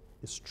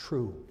is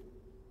true.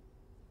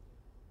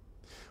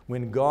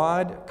 When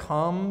God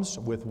comes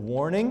with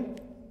warning,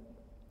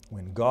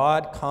 when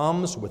God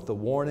comes with the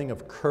warning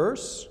of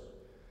curse,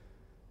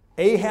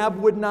 Ahab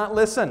would not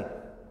listen.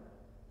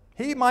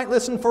 He might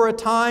listen for a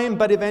time,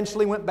 but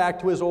eventually went back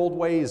to his old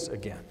ways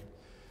again.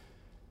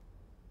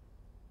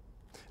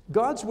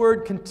 God's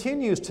word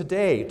continues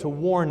today to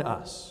warn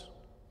us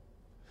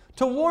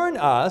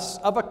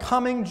of a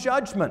coming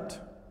judgment.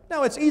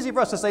 Now, it's easy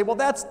for us to say, well,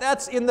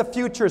 that's in the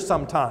future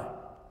sometime.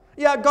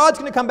 Yeah, God's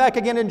going to come back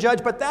again and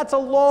judge, but that's a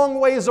long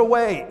ways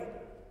away.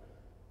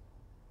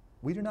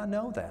 We do not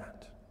know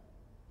that.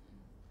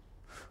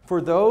 For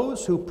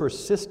those who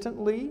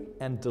persistently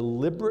and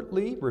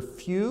deliberately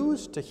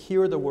refuse to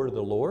hear the word of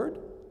the Lord,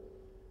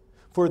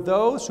 for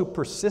those who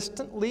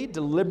persistently,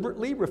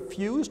 deliberately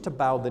refuse to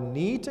bow the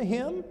knee to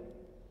him,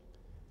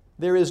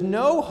 there is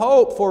no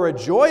hope for a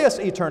joyous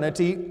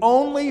eternity,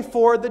 only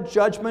for the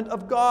judgment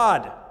of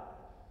God.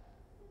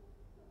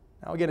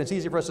 Now again, it's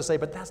easy for us to say,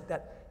 but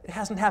it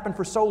hasn't happened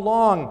for so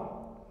long.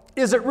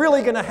 Is it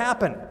really going to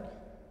happen?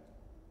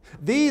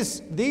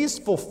 These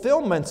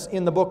fulfillments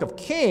in the book of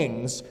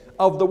Kings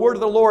of the word of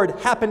the Lord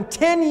happened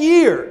 10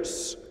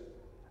 years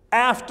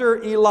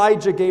after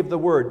Elijah gave the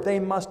word. They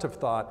must have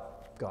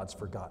thought, God's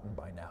forgotten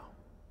by now.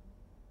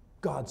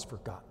 God's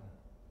forgotten.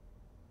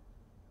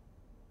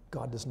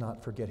 God does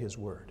not forget his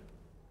word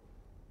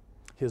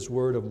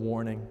of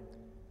warning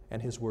and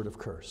his word of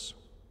curse.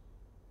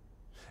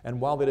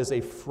 And while it is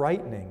a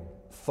frightening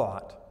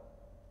thought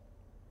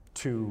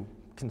to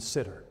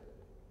consider,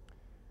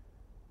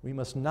 we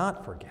must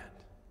not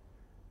forget,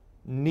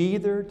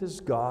 neither does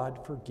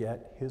God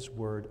forget his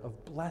word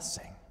of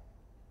blessing.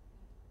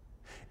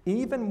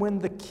 Even when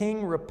the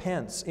king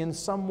repents in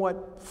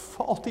somewhat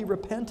faulty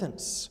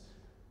repentance,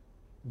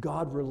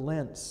 God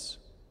relents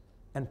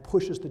and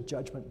pushes the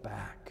judgment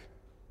back.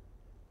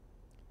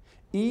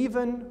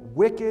 Even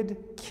wicked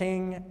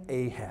King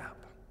Ahab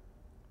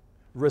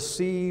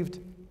received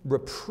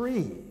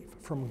reprieve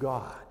from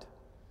God.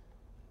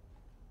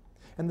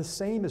 And the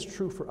same is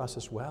true for us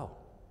as well.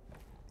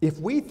 If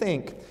we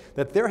think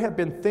that there have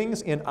been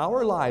things in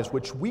our lives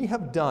which we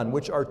have done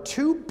which are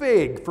too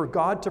big for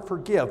God to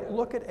forgive,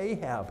 look at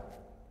Ahab.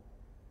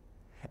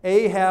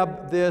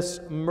 Ahab, this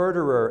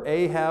murderer,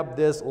 Ahab,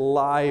 this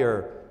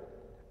liar,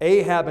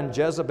 Ahab and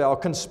Jezebel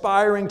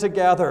conspiring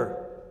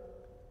together.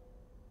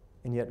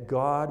 And yet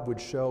God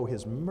would show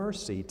his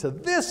mercy to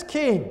this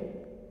king.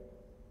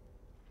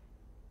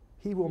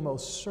 He will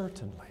most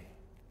certainly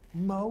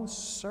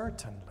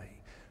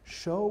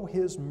show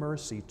his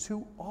mercy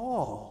to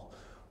all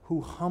who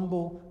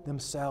humble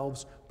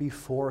themselves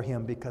before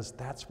him, because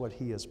that's what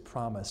he has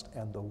promised,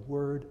 and the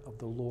word of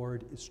the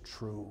Lord is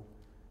true.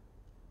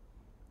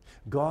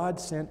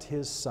 God sent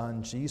his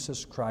Son,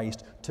 Jesus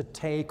Christ, to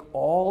take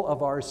all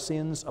of our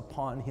sins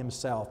upon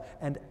himself,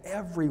 and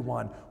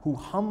everyone who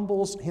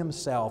humbles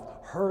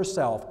himself,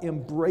 herself,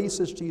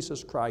 embraces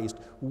Jesus Christ,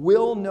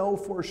 will know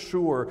for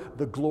sure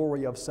the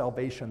glory of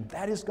salvation.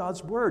 That is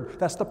God's word.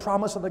 That's the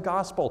promise of the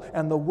gospel,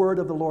 and the word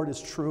of the Lord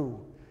is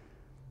true.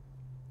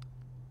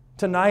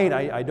 Tonight,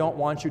 I don't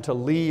want you to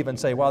leave and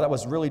say, wow, that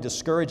was really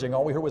discouraging.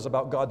 All we heard was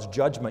about God's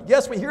judgment.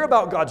 Yes, we hear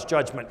about God's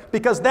judgment,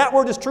 because that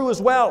word is true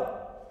as well.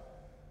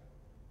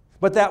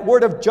 But that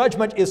word of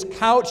judgment is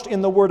couched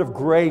in the word of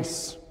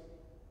grace.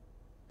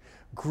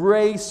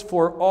 Grace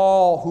for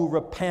all who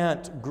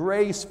repent.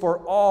 Grace for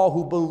all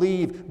who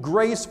believe.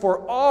 Grace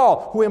for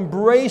all who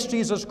embrace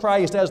Jesus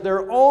Christ as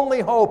their only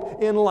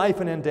hope in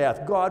life and in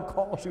death. God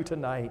calls you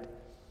tonight.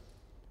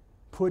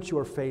 Put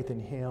your faith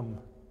in him.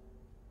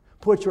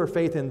 Put your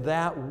faith in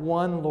that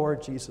one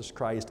Lord Jesus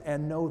Christ,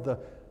 and know the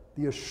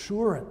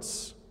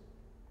assurance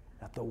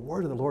that the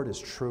word of the Lord is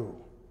true.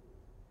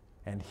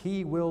 And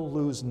he will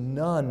lose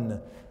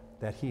none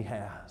that he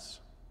has.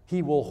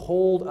 He will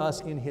hold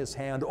us in his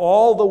hand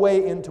all the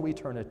way into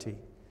eternity.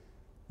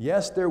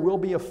 Yes, there will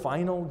be a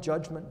final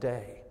judgment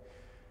day.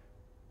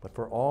 But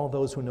for all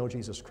those who know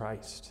Jesus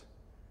Christ,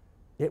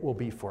 it will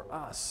be for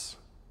us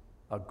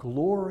a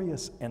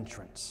glorious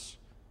entrance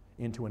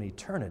into an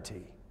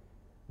eternity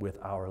with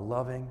our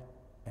loving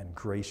and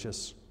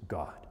gracious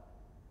God.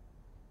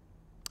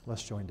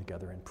 Let's join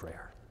together in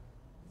prayer.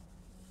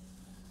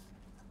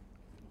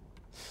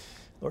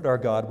 Lord our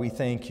God, we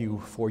thank you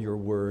for your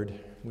word.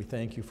 We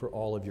thank you for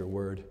all of your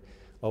word,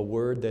 a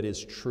word that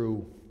is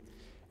true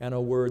and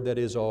a word that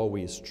is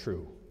always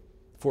true,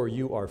 for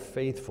you are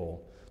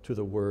faithful to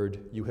the word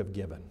you have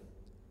given.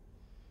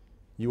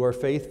 You are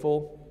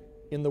faithful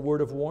in the word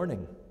of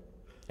warning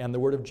and the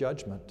word of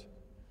judgment.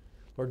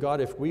 Lord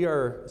God, if we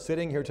are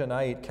sitting here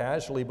tonight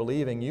casually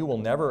believing you will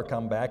never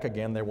come back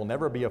again, there will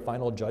never be a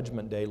final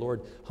judgment day,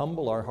 Lord,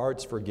 humble our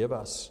hearts, forgive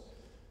us,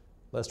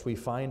 lest we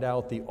find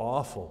out the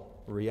awful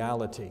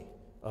reality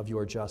of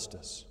your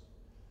justice.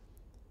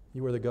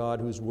 You are the God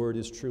whose word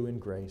is true in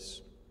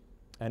grace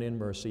and in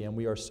mercy, and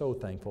we are so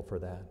thankful for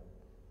that.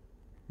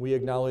 We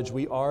acknowledge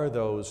we are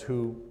those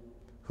who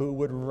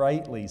would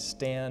rightly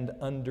stand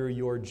under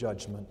your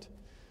judgment.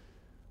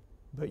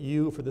 But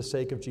you, for the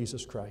sake of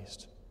Jesus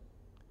Christ,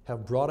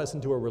 have brought us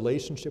into a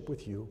relationship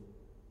with you.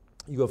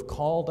 You have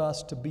called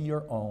us to be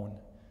your own,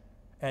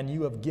 and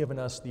you have given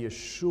us the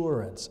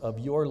assurance of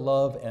your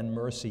love and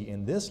mercy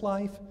in this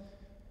life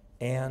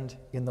and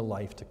in the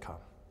life to come.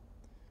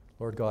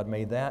 Lord God,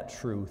 may that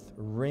truth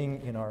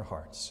ring in our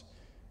hearts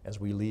as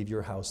we leave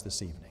your house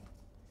this evening.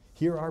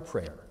 Hear our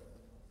prayer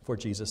for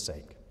Jesus'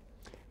 sake.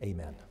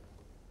 Amen.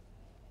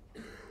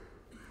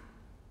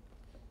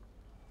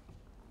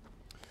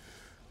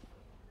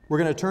 We're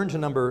going to turn to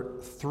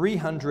number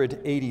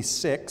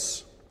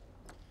 386.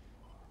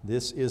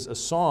 This is a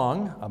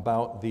song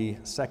about the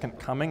second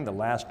coming, the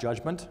last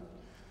judgment.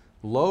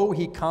 Lo,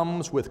 he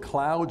comes with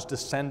clouds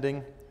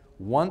descending,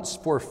 once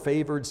for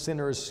favored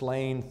sinners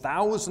slain,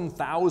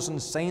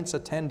 thousand saints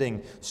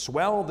attending,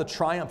 swell the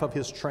triumph of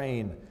his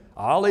train.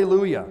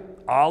 Alleluia,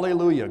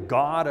 alleluia,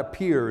 God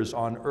appears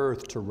on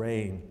earth to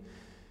reign.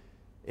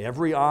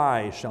 Every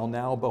eye shall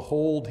now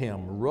behold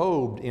him,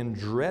 robed in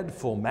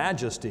dreadful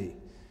majesty.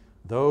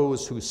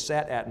 Those who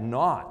set at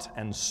naught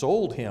and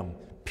sold him,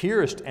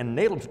 pierced and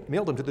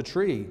nailed him to the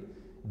tree,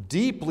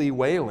 deeply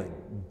wailing,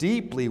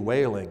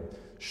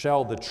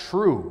 shall the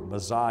true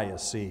Messiah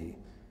see.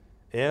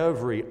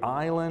 Every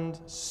island,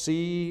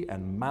 sea,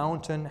 and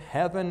mountain,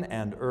 heaven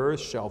and earth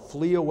shall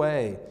flee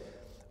away.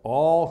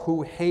 All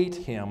who hate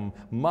him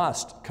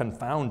must,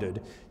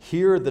 confounded,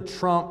 hear the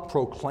trump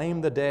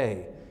proclaim the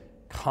day.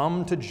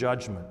 Come to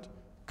judgment,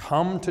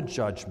 come to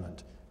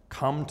judgment,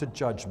 come to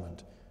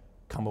judgment,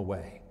 come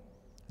away.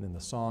 And then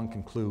the song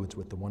concludes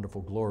with the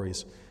wonderful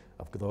glories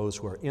of those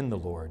who are in the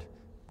Lord,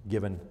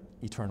 given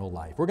eternal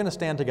life. We're going to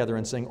stand together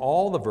and sing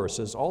all the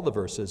verses,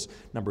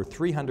 number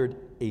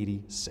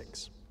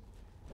 386.